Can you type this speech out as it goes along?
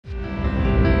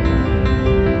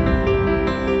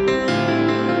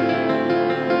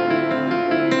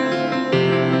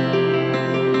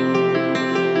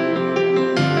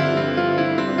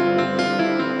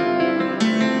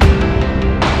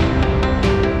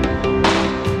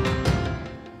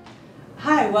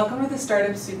Welcome to the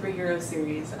Startup Superhero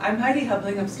Series. I'm Heidi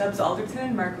Hubling of Stubbs, Alderton,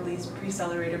 and Markiles'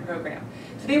 Preccelerator program.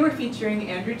 Today we're featuring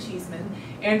Andrew Cheeseman.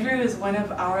 Andrew is one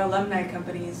of our alumni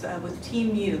companies with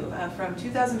Team U from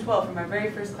 2012, from our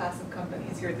very first class of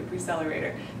companies here at the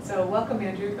Preccelerator. So welcome,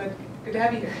 Andrew. Good to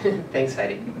have you here. Thanks,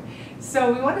 Heidi.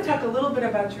 So we want to talk a little bit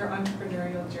about your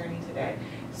entrepreneurial journey today.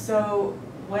 So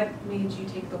what made you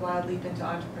take the wild leap into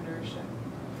entrepreneurship?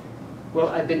 Well,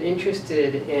 I've been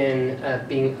interested in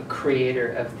being a creator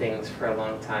of things for a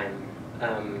long time.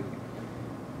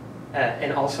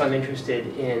 And also I'm interested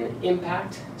in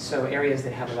impact, so areas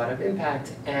that have a lot of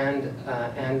impact, and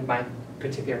my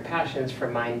particular passions for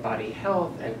mind-body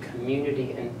health and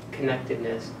community and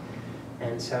connectedness.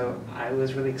 And so I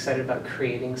was really excited about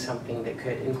creating something that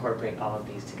could incorporate all of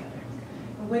these together.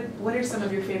 What are some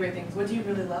of your favorite things? What do you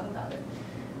really love about it?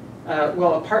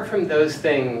 Well, apart from those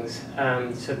things,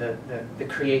 so the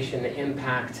creation, the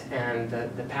impact, and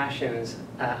the passions,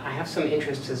 I have some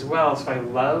interests as well. So I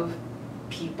love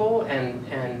people and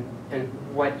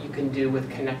what you can do with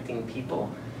connecting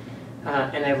people,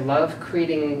 and I love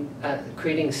creating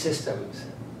systems.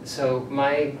 So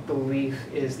my belief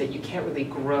is that you can't really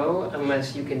grow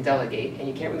unless you can delegate, and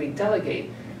you can't really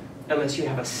delegate unless you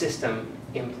have a system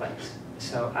in place.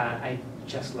 So I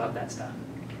just love that stuff.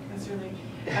 That's really.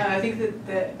 I think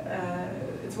that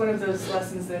it's one of those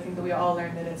lessons that I think that we all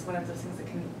learn, that it's one of those things that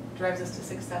drives us to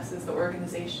success, is the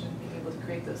organization and being able to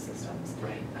create those systems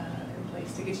in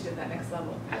place to get you to that next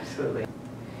level. Absolutely.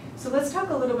 So let's talk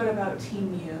a little bit about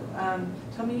Team U.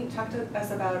 Talk to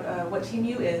us about what Team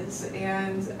U is,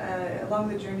 and along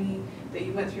the journey that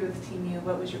you went through with Team U,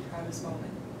 what was your proudest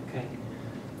moment?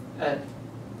 Okay.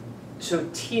 So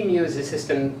Team U is a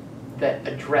system that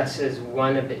addresses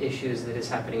one of the issues that is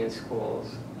happening in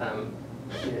schools.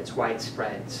 It's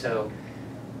widespread. So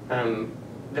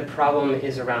the problem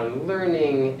is around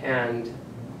learning and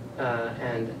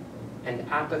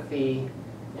apathy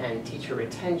and teacher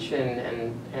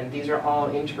retention, and these are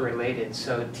all interrelated.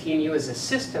 So Team U is a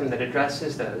system that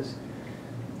addresses those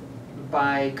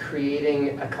by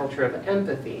creating a culture of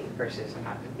empathy versus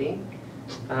apathy.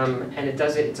 And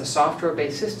it's a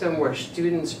software-based system where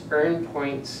students earn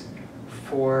points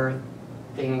for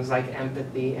things like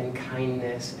empathy and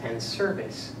kindness and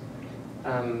service.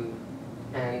 And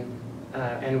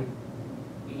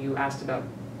you asked about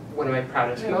one of my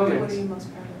proudest moments. What are you most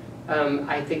proud of?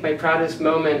 I think my proudest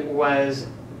moment was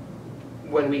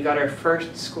when we got our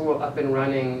first school up and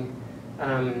running.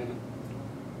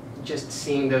 Just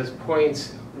seeing those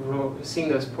points roll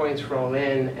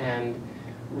in, and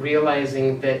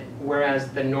realizing that whereas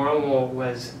the norm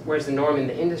in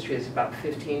the industry is about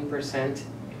 15%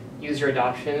 user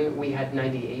adoption, we had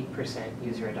 98%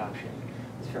 user adoption.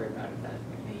 I was very proud of that.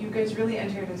 You guys really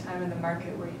entered a time in the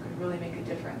market where you could really make a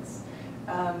difference.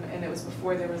 And it was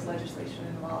before there was legislation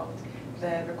involved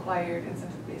that required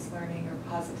incentive-based learning or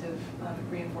positive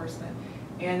reinforcement.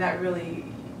 And that really,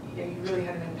 you really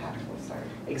had an impactful start.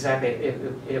 Exactly,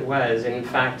 it was. In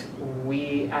fact,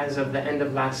 as of the end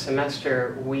of last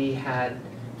semester, we had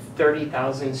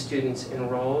 30,000 students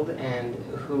enrolled and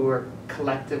who were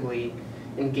collectively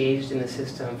engaged in the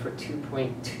system for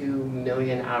 2.2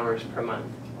 million hours per month.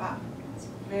 Wow, that's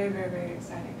very, very, very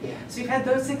exciting. Yeah. So you've had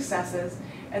those successes,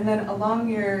 and then along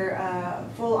your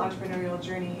full entrepreneurial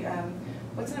journey,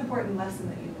 what's an important lesson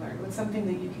that you've learned? What's something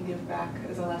that you can give back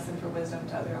as a lesson for wisdom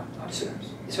to other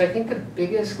entrepreneurs? So I think the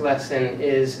biggest lesson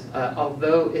is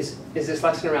this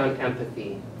lesson around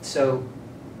empathy. So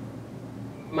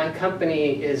my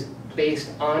company is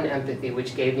based on empathy,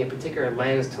 which gave me a particular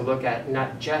lens to look at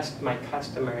not just my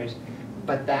customers,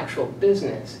 but the actual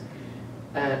business.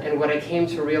 And what I came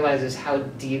to realize is how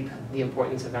deep the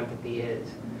importance of empathy is.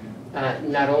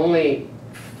 Not only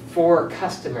for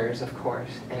customers, of course,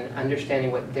 and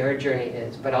understanding what their journey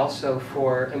is, but also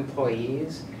for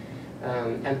employees,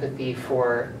 empathy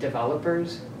for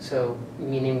developers. So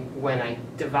meaning when I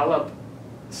develop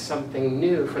something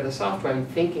new for the software, I'm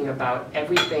thinking about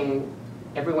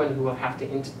everyone who will have to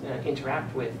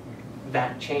interact with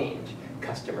that change.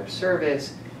 Customer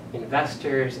service,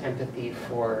 investors, empathy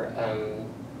for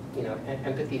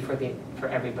empathy for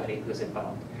everybody who's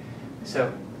involved.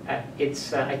 So I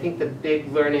think the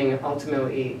big learning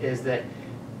ultimately is that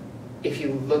if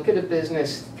you look at a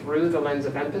business through the lens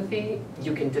of empathy,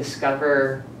 you can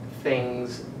discover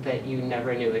things that you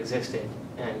never knew existed.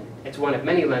 And it's one of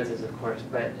many lenses, of course,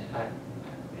 but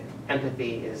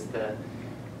empathy is the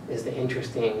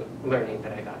interesting learning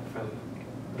that I got from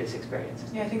this experience.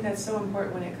 Yeah, I think that's so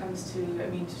important when it comes to,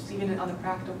 just even on the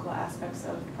practical aspects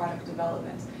of product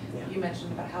development. Yeah. You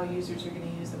mentioned about how users are going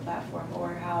to use the platform,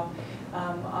 or how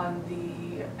on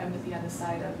the empathy on the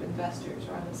side of investors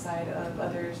or on the side of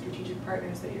other strategic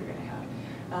partners that you're going to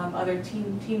have, other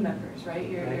team members, right?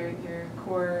 Your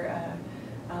core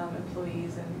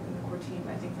employees and the core team.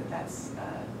 I think that that's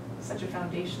such a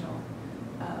foundational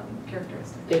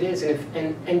characteristic. It is,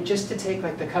 and just to take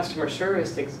like the customer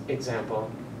service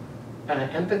example,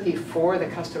 empathy for the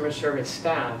customer service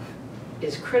staff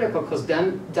is critical because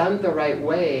done the right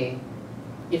way,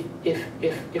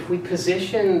 if we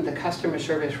position the customer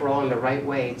service role in the right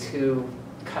way to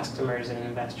customers and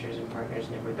investors and partners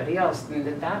and everybody else,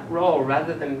 then that role,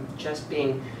 rather than just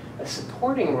being a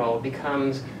supporting role,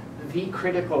 becomes the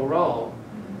critical role.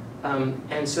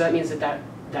 And so that means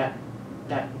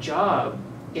that job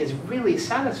is really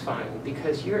satisfying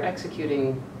because you're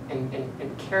executing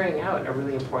and carrying out a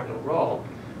really important role.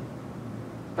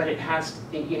 But it has,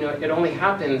 it only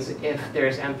happens if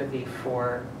there's empathy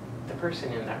for the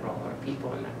person in that role or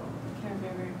people in that role. Yeah,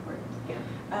 very, very important. Yeah.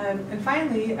 And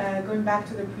finally, going back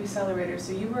to the Preccelerator,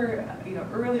 so you were,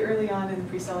 early on in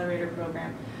the Preccelerator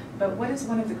program, but what is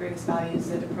one of the greatest values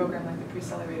that a program like the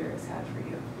Preccelerator has had for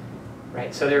you?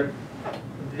 Right, so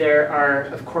there are,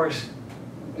 of course,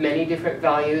 many different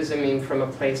values. I mean, from a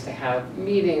place to have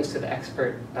meetings to the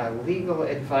expert legal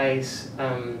advice.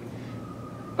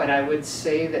 But I would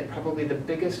say that probably the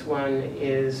biggest one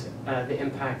is the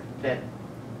impact that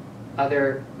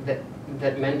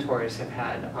that mentors have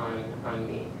had on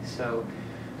me. So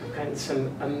I've gotten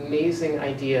some amazing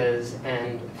ideas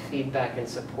and feedback and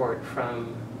support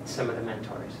from some of the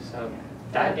mentors. So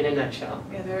that in a nutshell.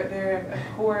 Yeah, they're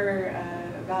a core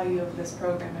value of this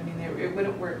program. I mean, it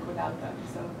wouldn't work without them.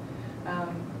 So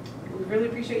we really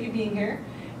appreciate you being here.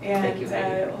 And Thank you,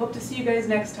 hope to see you guys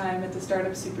next time at the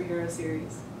Startup Superhero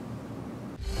Series.